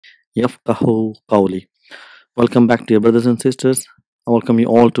يفقه قولي. Welcome back, dear brothers and sisters. I welcome you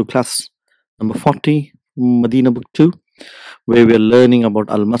all to class number 40, Medina Book 2, where we are learning about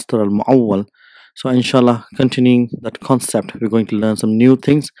Al-Masdar Al-Muawwal. So, inshallah, continuing that concept, we're going to learn some new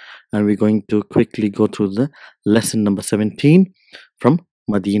things and we're going to quickly go through the lesson number 17 from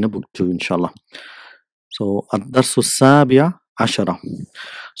Medina Book 2, inshallah. So, Ad-Darsu Sabi'a Ashara.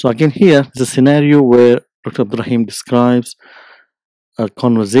 So, again, here is a scenario where Dr. Ibrahim describes a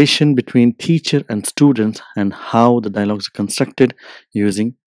conversation between teacher and students and how the dialogues are constructed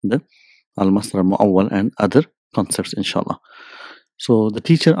using the Al-Masdar Al-Muawwal and other concepts, inshallah. So the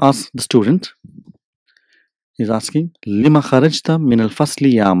teacher asks the student, he's asking, Lima kharajta min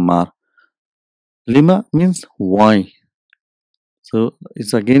al-fasli ya Ammar. Lima means why. So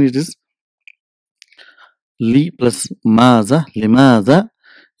it is li plus maza. Limaza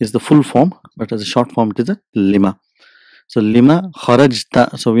is the full form, but as a short form it is a lima. So lima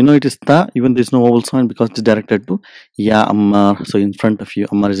kharajta. So we know it is ta, even there is no vowel sound because it is directed to ya Ammar. So in front of you,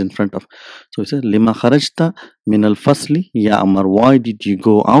 Ammar is in front of. So it says lima kharajta min al fasli ya Ammar. Why did you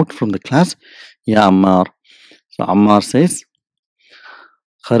go out from the class, ya Ammar? So Ammar says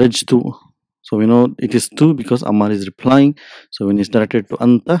kharajtu. So we know it is tu because Ammar is replying. So when it's directed to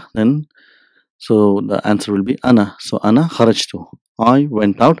anta, then so the answer will be ana. So ana kharajtu. I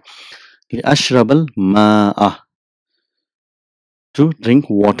went out li ashrab al ma'a, to drink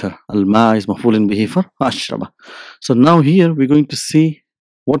water. Al-ma is maf'ulun bihi for ashraba. So now here we're going to see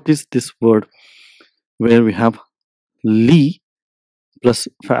what is this word where we have li plus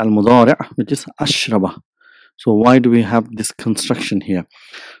fa'al mudari' which is ashraba. So why do we have this construction here?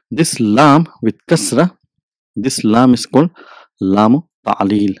 This lam with kasra, this lam is called lamu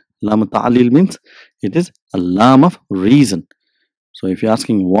ta'lil. Lamu ta'lil means it is a lam of reason. So if you're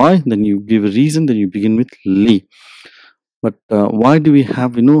asking why, then you give a reason, then you begin with li. But why do we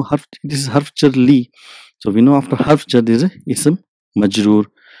have, this is harf jar li. So we know after harf jar there is a ism majroor.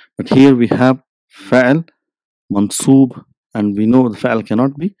 But here we have fa'al mansoob, and we know the fa'al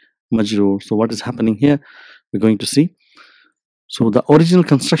cannot be majroor. So what is happening here? We're going to see. So the original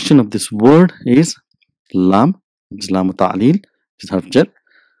construction of this word is lam, which is lam ta'lil, which is harf jar,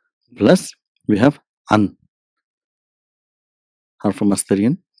 plus we have an, harf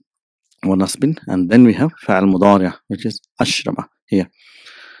masdariyan, ونصب, and then we have فعل مضارع which is أشرب here.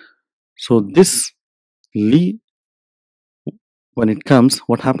 So this li, when it comes,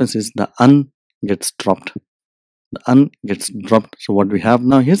 what happens is the an gets dropped. The an gets dropped. So what we have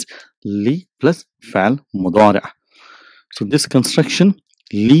now is li plus فعل مضارع. So this construction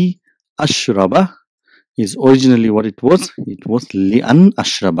li أشرب is originally what it was. It was li an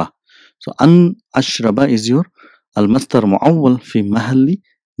أشرب. So an أشرب is your المصدر معول في محل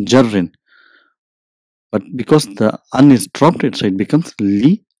jarrin, but because the an is dropped, so it becomes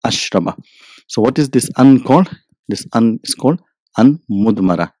li ashraba. So what is this an called? This an is called an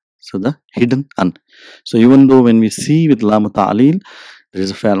mudmara. So the hidden an. So even though when we see with lam ta'lil there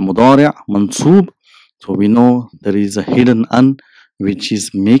is a fa'al mudari' mansoob, so we know there is a hidden an which is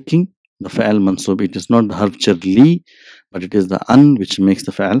making the fa'al mansoob. It is not the harf jar li, but it is the an which makes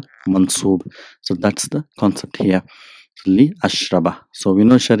the fa'al mansoob. So that's the concept here. Li ashraba. So we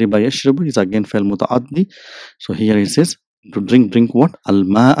know shariba yashrabu is again fa'al muta'addi. So here it says to drink what?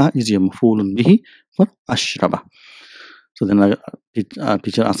 Al-ma'a is maf'ulun bihi for ashraba. So then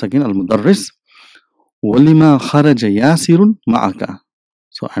teacher asks again, al-mudarris walima kharaja yasirun ma'aka.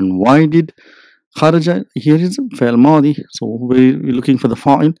 So and why did kharaja, here is fa'al madi. So we're looking for the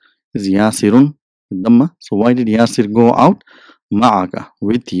fa'il is yasirun with dhamma. So why did Yasir go out? Ma'aka,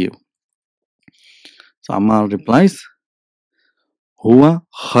 with you. So Ammar replies, Huwa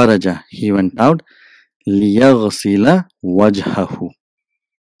kharaja, he went out, liyaghsila wajhahu,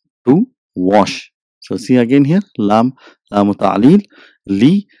 to wash. So see again here, lam ta'lil,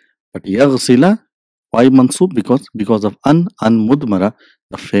 li, but yaghsila, why mansoob? Because of an mudmara,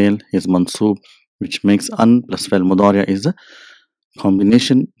 the fail is mansoob, which makes an plus fail mudariya is a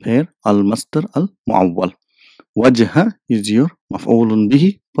combination pair, al-masdar al-muawwal. Wajha is your maf'ulun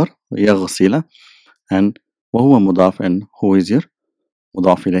bihi for yaghsila, and wahuwa mudaf, and who is your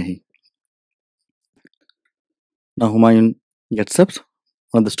mudaf ilayhi. Now Humayun gets up,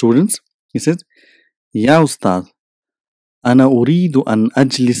 one of the students. He says, Ya Ustad, ana uridu an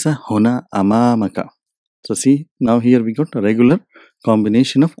ajlisa huna amamaka. So see, now here we got a regular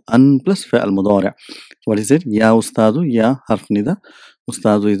combination of an plus fa'al mudari'. So what is it? Ya Ustadu, ya harf nida,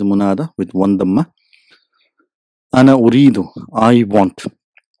 Ustadu is munada with one dhamma. Ana uridu, I want.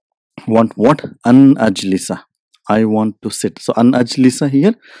 Want what? An ajlisa, I want to sit. So an ajlisa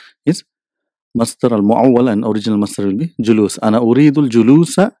here is masdar al-muawwal, and original masdar will be julus. Ana uridul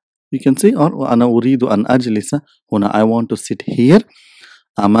julusa you can say, or أنا أريد أن أجلس هنا, I want to sit here.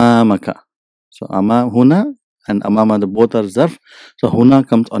 أمامك. So هنا and أمام, the both are zarf. So هنا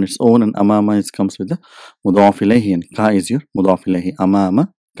comes on its own and أمام comes with the مضاف إليه, and ka is your مضاف إليه. أمامك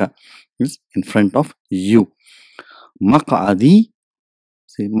is in front of you. مقعدي.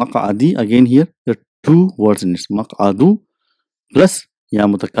 See, مقعدي, again here there are two words in it. مقعد plus يا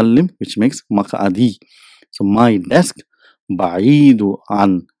متكلم, which makes مقعدي. So my desk. بعيد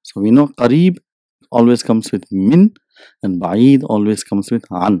عن. So we know قريب always comes with min, and بعيد always comes with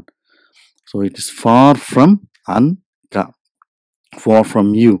عن. So it is far from عنك, far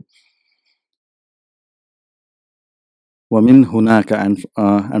from you. ومن هناك,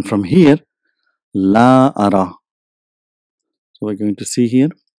 and from here, لا أرى. So we're going to see here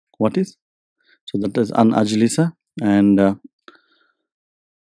what is. So that is أن أجلس, and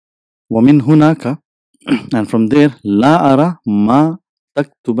ومن هناك, and from there, لا أرى ما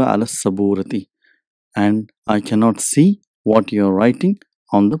تكتب على السبورة, and I cannot see what you are writing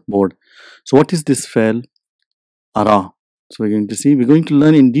on the board. So what is this فعل أرى? So we're going to see, we're going to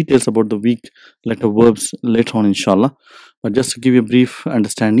learn in details about the weak letter verbs later on, inshallah. But just to give you a brief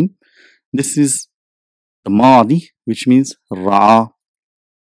understanding, this is the Maadi, which means Ra.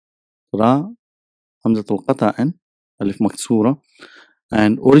 Ra, Hamzatul Qata and Alif Maksura.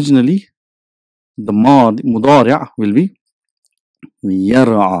 And originally, the Mudari' will be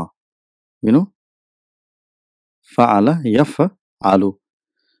Yar'a. You know, Fa'ala Yaf'alu.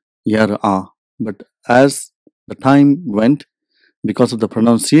 Yar'a. But as the time went, because of the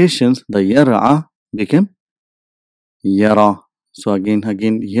pronunciations, the Yar'a became Yara. So again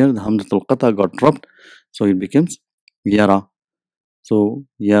here the Hamzatul Qata got dropped, so it becomes Yara. So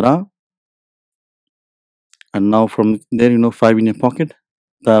Yara, and now from there, 5 in a pocket.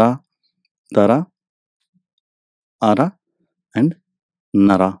 Tara, Tara, Ara, and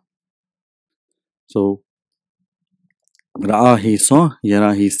Nara. So Ra'a, he saw.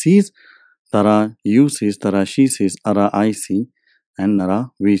 Yara, he sees. Tara, you sees. Tara, she sees. Ara, I see. And Nara,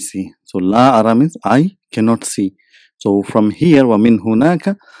 we see. So La Ara means I cannot see. So from here, وَمِنْ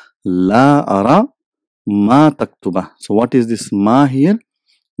هُنَاكَ لَا أَرَى مَا تَكْتُبَ. So what is this ma here?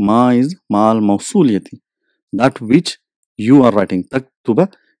 Ma is ma al-mawsuliyati, that which you are writing.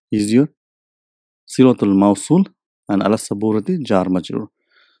 Taktuba is your silatul mawsul, and ala saburati jar majrur.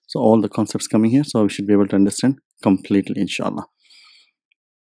 So all the concepts coming here, so we should be able to understand completely, inshallah.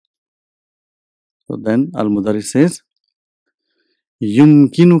 So then Al-Mudarris says,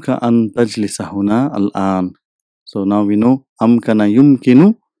 Yumkinuka an tajlisa huna al-an. So now we know amkana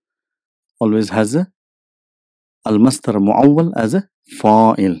yumkinu always has a al-masdar muawwal as a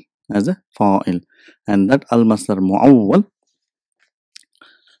fa'il, and that al-masdar muawwal,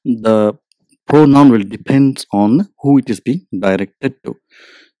 the pronoun will depend on who it is being directed to.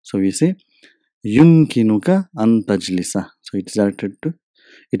 So we say yumkinuka an tajlisa. So it is directed to,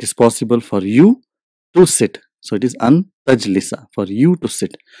 it is possible for you to sit. So it is an tajlisa, for you to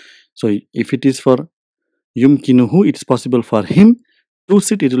sit. So if it is for yumkinuhu, it is possible for him to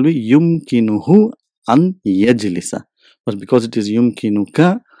sit, it will be yumkinuhu an yajlisa. But because it is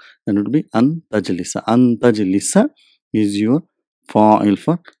yumkinuka, then it will be an tajlisa. An tajlisa is your fa'il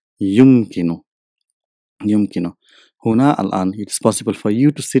for yumkinu. Huna al-an, it is possible for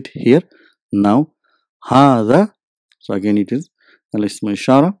you to sit here now. Hada, so again it is al-ism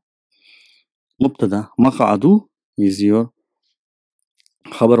ishara. Mubtada, maq'adu is your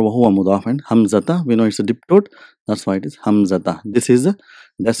khabar wa huwa mudaf, and hamzata, we know it's a diptote, that's why it is hamzata. This is the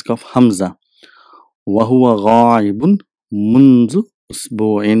desk of Hamza. Wa huwa ghaibun munzu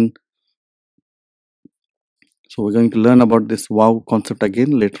usbu'in. So we're going to learn about this wow concept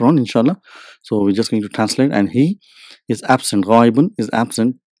again later on, inshallah. So we're just going to translate, and he is absent. Ghaibun is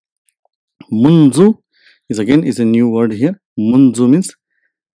absent. Munzu is again is a new word here. Munzu means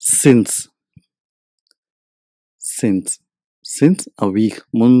since a week.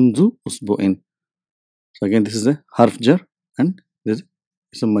 Munzu usbu'in. So again this is a harf jar, and this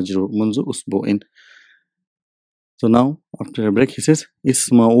is a majrur. Munzu usbu'in. So now after a break he says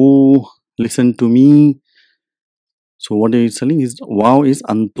isma'u, listen to me. So what he is telling is wow is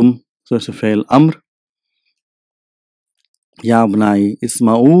antum. So it's a fail amr. Ya abnai,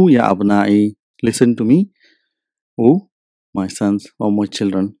 isma'u ya abnai, listen to me, oh my sons or my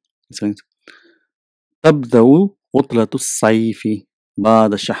children. Tabda'u utlatu sayfi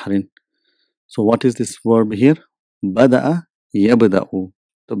ba'da shahrin. So what is this verb here? Bada'a yabda'u.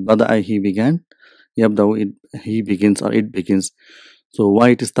 So bada'a, he began. Yabda'u, he begins, or it begins. So why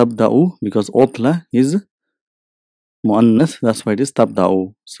it is tabda'u? Because utla is muannas, that's why it is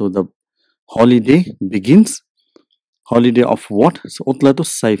tabda'u. So the holiday begins Holiday of what? So utlatu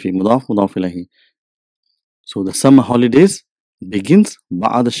saifi, mudaf mudaf ilayhi. So the summer holidays begins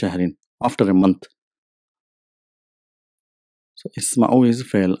ba'ad shahrin, after a month. So isma'u is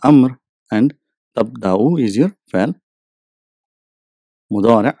fi'l amr and tabda'u is your fi'l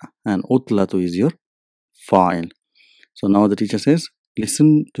mudari' and utlatu is your fa'il. So now the teacher says,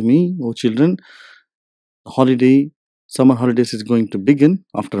 listen to me, O children. Summer holidays is going to begin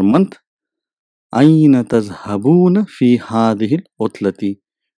after a month. أين تذهبون في هذه العطلة?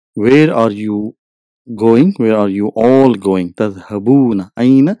 Where are you going? Where are you all going? تذهبون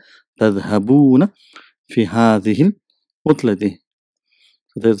أين تذهبون في هذه العطلة.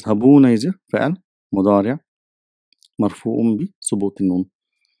 تذهبون is فعل مضارع مرفوع بثبوت النون.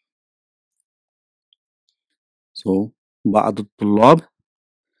 So بعض الطلاب,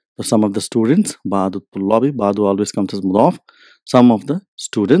 for some of the students, بعض الطلاب, بعض always comes as مضاف. Some of the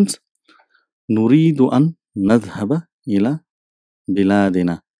students. نريد أن نذهب إلى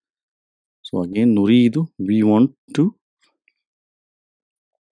بلادنا. So again, نريد, we want to,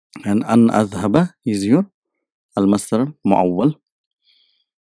 and أن أذهب is your المصدر المعول.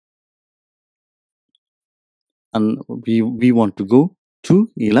 And we want to go to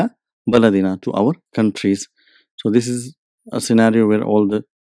إلى بلدنا, to our countries. So this is a scenario where all the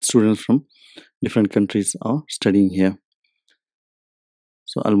students from different countries are studying here.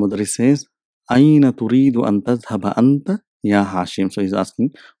 So Al-Mudarris says, أين تريد أن تذهب أنت يا هاشم? So he's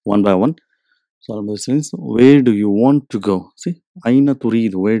asking one by one. So Al-Mudarris says, where do you want to go? See, أين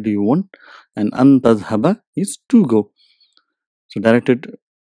تريد, where do you want? And أن تذهب is to go. So directed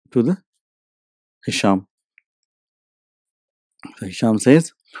to the Hisham. So Hisham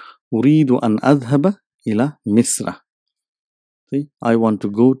says, أريد أن أذهب إلى مصر. See, I want to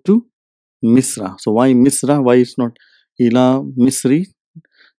go to Misra. So why Misra? Why it's not إلى مصري?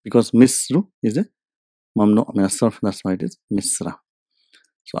 Because Misru is a mamnu min as-sarf, that's why it is Misra.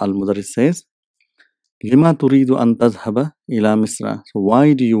 So Al-Mudarris says, لما تريد أن تذهب إلى مصر? So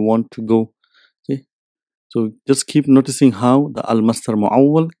why do you want to go? See? So just keep noticing how the Al-Masdar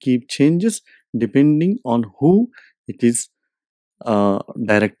Mu'awwal keep changes depending on who it is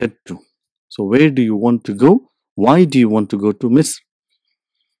directed to. So where do you want to go? Why do you want to go to Misr?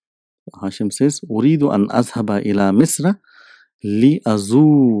 Hashim says, أريد أن أذهب إلى مصر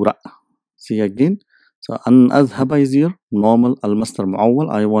لأزور. See again. So أن أذهب is your normal Al-Masdar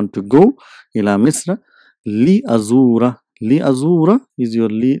Mu'awwal. I want to go إلى مصر لأزور. لأزور is your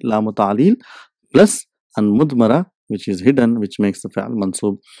li lam ta'lil plus and mudmara, which is hidden, which makes the fi'al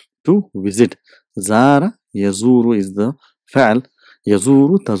mansub, to visit. Zara yazuru is the fi'al.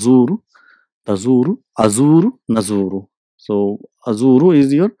 Yazuru, tazuru, tazuru, azuru, nazuru. So azuru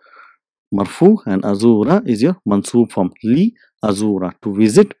is your marfu and azura is your mansub form. Li azura, to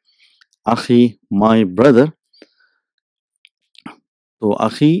visit. Akhi, my brother. So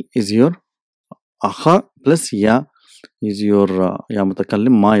akhi is your akha plus ya is your ya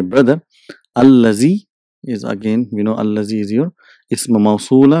mutakallim, my brother. Allazi is again, we know allazi is your isma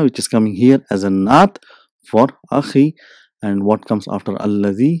mawsula, which is coming here as a naat for akhi. And what comes after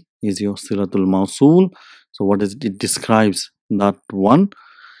allazi is your silatul mawsul. So what is it? It describes that one.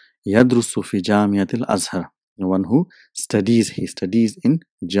 Yadrusu fi jamiatil azhar, the one who studies, he studies in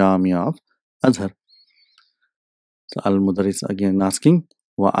Jamia of Azhar. So Al-Mudarris again asking,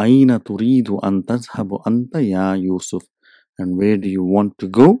 wa aina turidu an tazhabu anta ya Yusuf? And where do you want to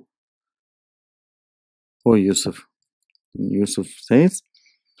go, O Yusuf? And Yusuf says,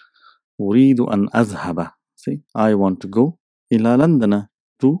 uridu an azhaba. See, I want to go ila London,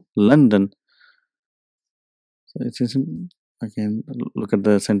 to London. So it says again, look at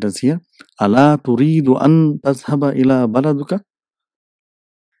the sentence here. Ala turidu an tazhaba ila baladuka?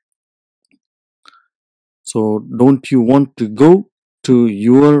 So don't you want to go to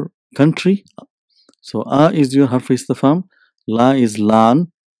your country? So a is your harf istifham, la is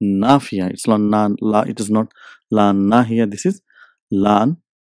lan nafiya. It's not nan la, it is not lan nahiya, this is lan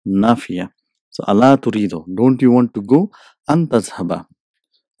nafiya. So ala turidu, don't you want to go? An tazhaba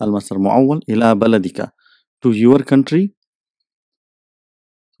al-masdar mu'awwal ila baladika, to your country.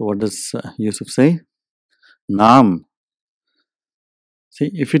 So what does Yusuf say? Naam. See,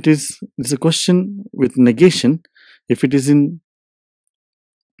 if it is, it's a question with negation. If it is in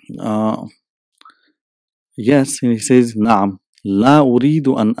yes, and he says naam, la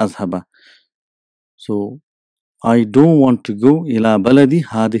uridu an azhaba. So I don't want to go ila baladi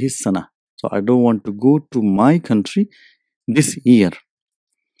hadihi sana. So I don't want to go to my country this year.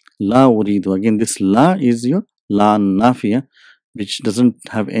 La uridu, again this la is your la nafiya, which doesn't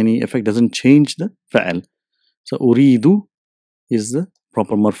have any effect, doesn't change the fa'al. So uridu is the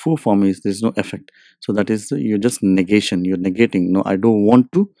proper marfu form is there's no effect. So that is you're just negation. You're negating. No, I don't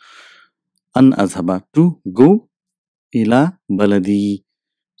want to an azhaba to go ila baladi.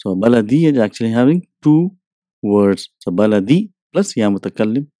 So baladi is actually having two words. So baladi plus ya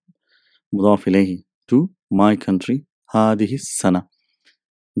mutakallim mudaf ilayhi to my country. هذه السنة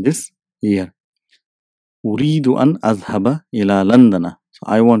this year. أريد أن أذهب إلى لندن. So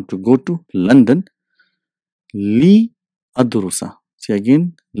I want to go to London. لي أدرس. See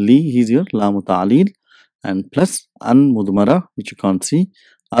again, لي is your لام تعليل and plus أن مضمرة which you can't see.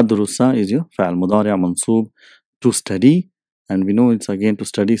 أدرس is your فعل مضارع منصوب to study, and we know it's again to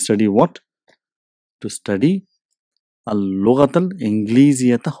study. Study what? To study اللغة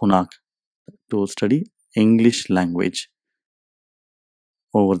الإنجليزية هناك. To study English language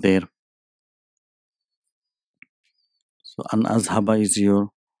over there. So an azhaba is your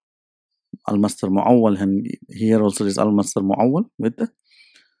ALMASDAR muawwal, and here also is ALMASDAR muawwal with the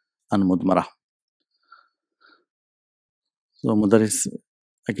an mudmara. So Mudaris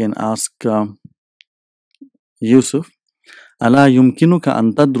again ask Yusuf, ألا يمكنك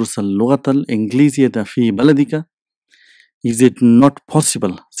أن تدرس اللغة الإنجليزية في بلدك? Is it not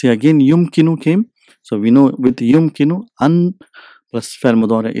possible? See again, يمكن came. So we know with يمكن an plus فعل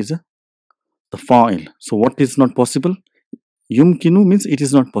مضارع is the fa'il. So what is not possible? يمكن means it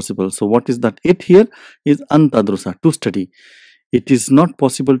is not possible. So what is that? It here is أن تدرس, to study. It is not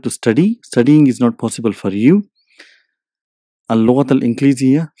possible to study. Studying is not possible for you. اللغة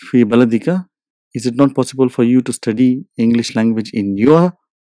الإنجليزية في بلدك. Is it not possible for you to study English language in your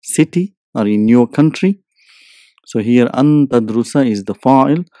city or in your country? So here أن تدرس is the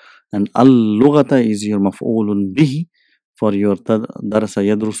fa'il and اللغة is your مفعول به for your درس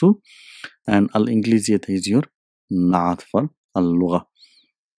يدرس, and الإنجليزية is your نعت for اللغة.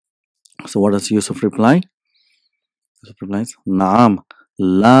 So what does Yusuf reply? Yusuf replies نعم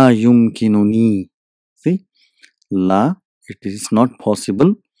لا يمكنني. See, لا, it is not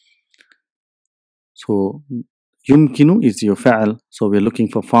possible. So يمكن is your فعل. So we are looking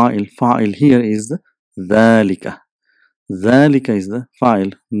for fa'il. Fa'il here is ذلك. ذلك is the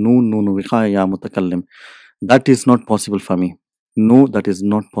fa'il. نون وقاية يا متكلم. That is not possible for me. No, that is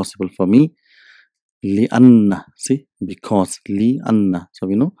not possible for me. لأن, see, because لأن. So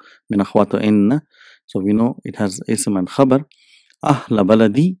we know من أخواته إن. So we know it has اسم and خبر. أهل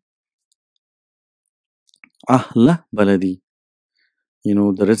بلدي. أهل بلدي. You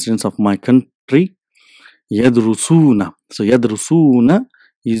know, the residents of my country. يدرسون. So يدرسون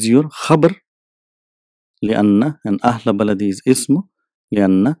is your خبر لأن, and أهل بلدي is اسم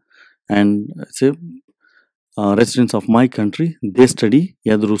لأن, and say residents of my country, they study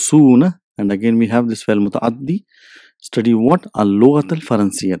يدرسون, and again we have this فعل متعدي. Study what? اللغة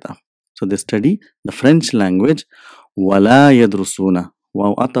الفرنسية. So they study the French language. ولا يدرسون.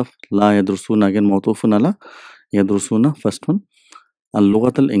 واو عطف لا يدرسون again موطوف على يدرسون first one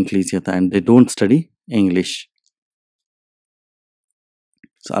اللغة الإنجليزية, and they don't study English.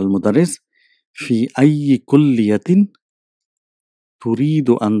 So المدرس في أي كلية تريد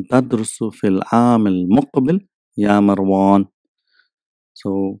أن تدرس في العام المقبل يا مروان?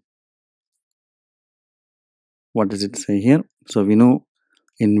 So what does it say here? So we know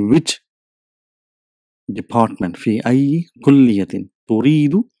in which department. في أي كلية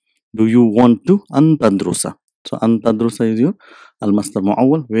تريد, do you want to أن تدرس. So أن تدرس is your المصدر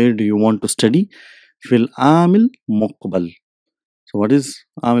معول. Where do you want to study? في العام المقبل. So what is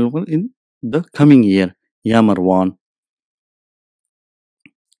عام المقبل? In the coming year. يا مروان.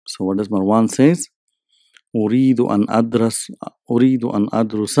 So what does Marwan says? أريد أن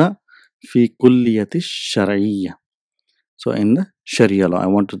أدرس في كلية الشرعية. So in the Sharia law, I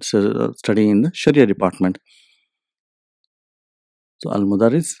want to study in the Sharia department. So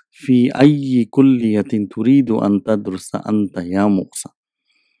المدرس في أي كلية تريد أن تدرس أنت يا موسى.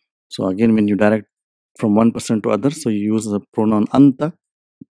 So again, when you direct from one person to other, so you use the pronoun أنت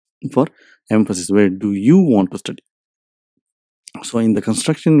for emphasis. Where do you want to study? So in the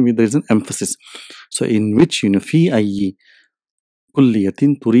construction, there is an emphasis. So in which, في أي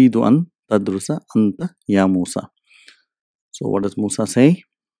كلية تريد أن تدرس أنت يا موسى. So what does Musa say?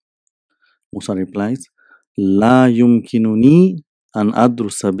 Musa replies لا يمكنني أن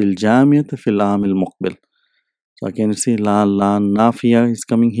أدرس بالجامعة في العام المقبل. So again you see لا نافية is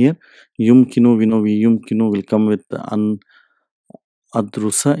coming here. يمكن, we know يمكن will come with أن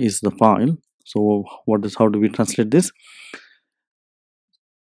أدرس is the fa'il. So how do we translate this?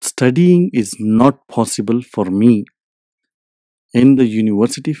 Studying is not possible for me in the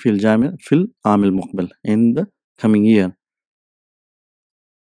university في الجامعة في العام المقبل, in the coming year.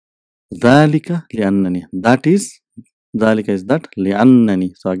 ذلك لأنني, that is ذلك is that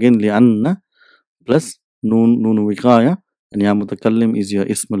لأنني. So again لأن plus نون وقاية, and يا متكلم is your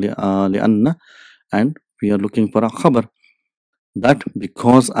اسم لأن, and we are looking for a خبر, that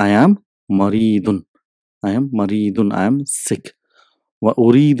because I am مريض. I am مريض, I am sick.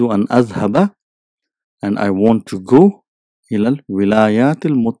 وأريد أن أذهب, and I want to go إلى الولايات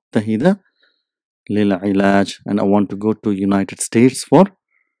المتحدة للعلاج, and I want to go to United States for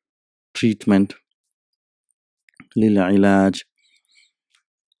treatment. للعلاج.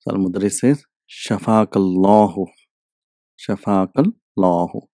 So المدرس says شفاك الله. شفاك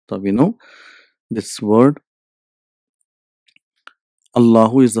الله. So we know this word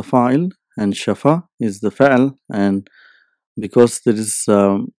Allah is the fa'il and shafa is the fa'il, and because there is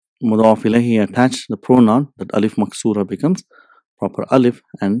mudaf ilayhi attached, the pronoun, that alif maksura becomes proper alif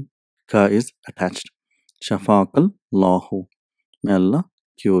and ka is attached. Shafaqal lahu. May Allah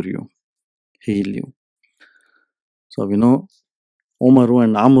cure you, heal you. So we know Umaru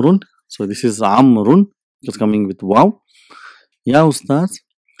and Amrun. So this is Amrun, just coming with waw. Ya Ustaz,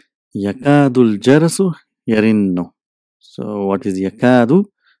 yakadul jarasu yarinnu. So what is yakadu?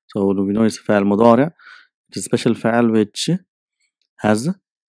 So we know it's fa'al mudari'. It is special fa'al which has,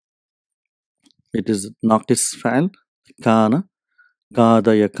 it is naqis fa'al, kana,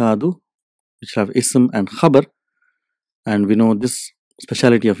 kada, yakadu, which have ism and khabar, and we know this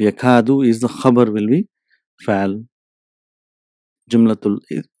speciality of yakadu is the khabar will be fa'al, jumlatul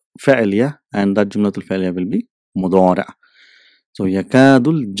fa'liya, and that jumlatul fa'liya will be mudari'. So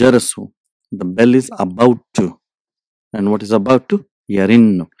yakadul jarasu, the bell is about to, and what is about to?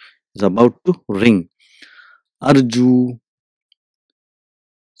 Yarinnu, is about to ring. Arju.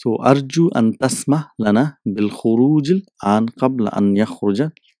 So أرجو أن تسمح لنا بالخروج الآن قبل أن يخرج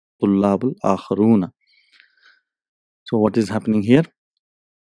الطلاب الآخرون. So what is happening here?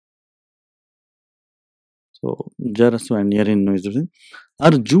 So جرس and يرن is different.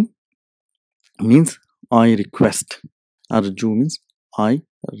 أرجو means I request. أرجو means I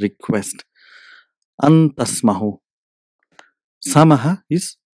request. أن تسمح. سمح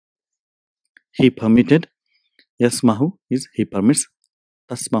is he permitted. يسمح is he permits.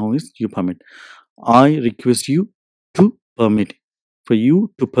 تسمح is you permit. I request you to permit. For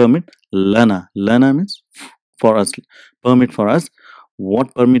you to permit. Lana. Lana means for us. Permit for us.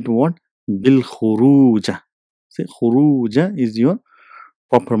 What permit what? Bil khuruja. Say khuruja is your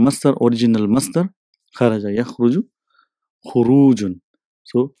proper masdar, original masdar. Kharaja yakhruju. Khurujun.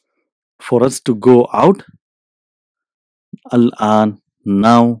 So for us to go out. Al-an.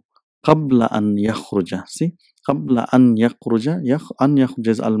 Now. Qabla an yakhruja. See. Qabla an yakhruja. An yakhruja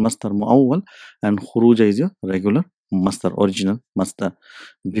is al-masdar muawwal, and khuruja is your regular masdar, original masdar.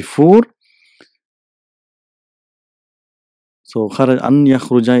 Before. So kharaj an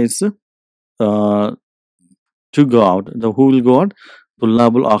yakhruja is to go out. The who will go out?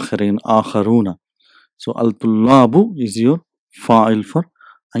 Tullabul akhirin, akharuna. So al tullabu is your fa'il for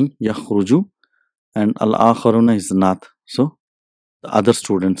an yakhruju, and al akharuna is not. So the other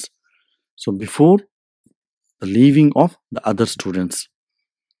students. So before the leaving of the other students.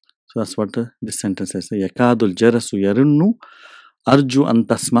 So that's what this sentence says. Yakadul jarasu yarinnu arju an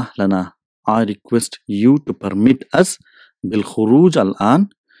tasmah lana. I request you to permit us bil khuruj al-an,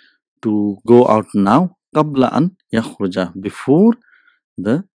 to go out now, qabla an yakhruja, before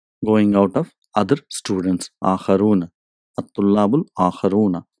the going out of other students. Akharuna. At-tullabul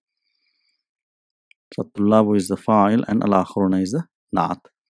akharuna. So at-tullabu is the fa'il and al-akharuna is the na'at.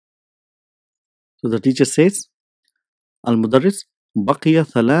 So the teacher says, al-mudarris baqiya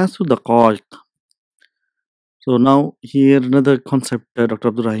thalathu daqa'iq. So now here another concept Dr.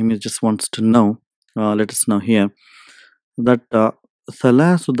 Abdul Rahim just wants to know. Let us know here that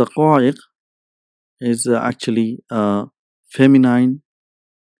thalathu daqa'iq is actually feminine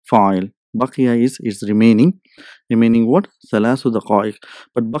fa'il. Baqiya is remaining. Remaining what? Thalathu daqa'iq.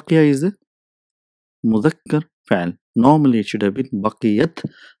 But baqiya is a mudhakkar fa'il. Normally it should have been baqiyat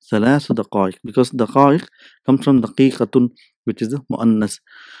thalathu daqa'iq, because daqa'iq comes from daqiqatun, which is the muannas.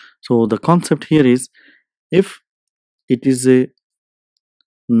 So the concept here is, if it is a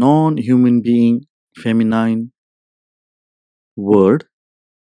non-human being feminine word,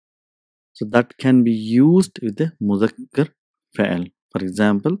 so that can be used with the mudhakkar fa'il. For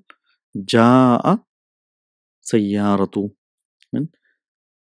example, Ja'a sayyaratu, and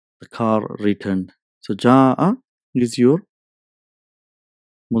the car returned. So Ja'a is your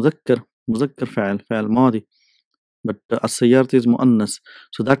mudhakkar fa'il, fa'il madi, but as-sayyaratu is muannas.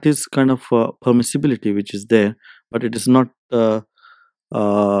 So that is kind of permissibility which is there, but it is not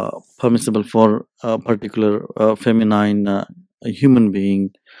permissible for a particular feminine human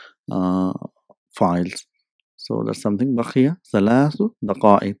being files. So that's something. بقي 3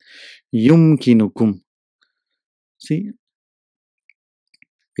 دقائق. يمكنكم. See,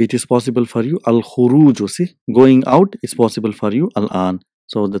 it is possible for you. Al-khuruj. See, going out is possible for you. Al-an.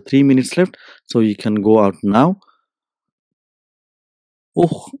 So the 3 minutes left. So you can go out now.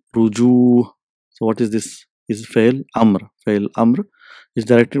 Ukhruju. So what is this? Is fail amr. Fail amr is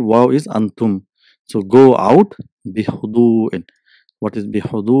directed. Wow is antum. So go out bihudu'in. What is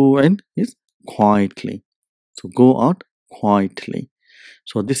bihudu'in? Is quietly. So go out quietly.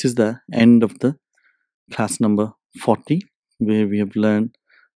 So this is the end of the class number 40, where we have learned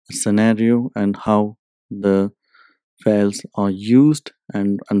a scenario and how the files are used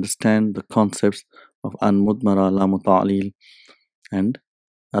and understand the concepts of an-mudmara, lamu ta'lil, and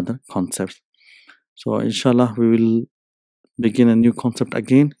other concepts. So inshallah we will begin a new concept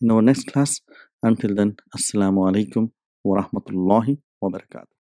again in our next class. Until then, assalamu alaikum wa rahmatullahi wa barakatuh.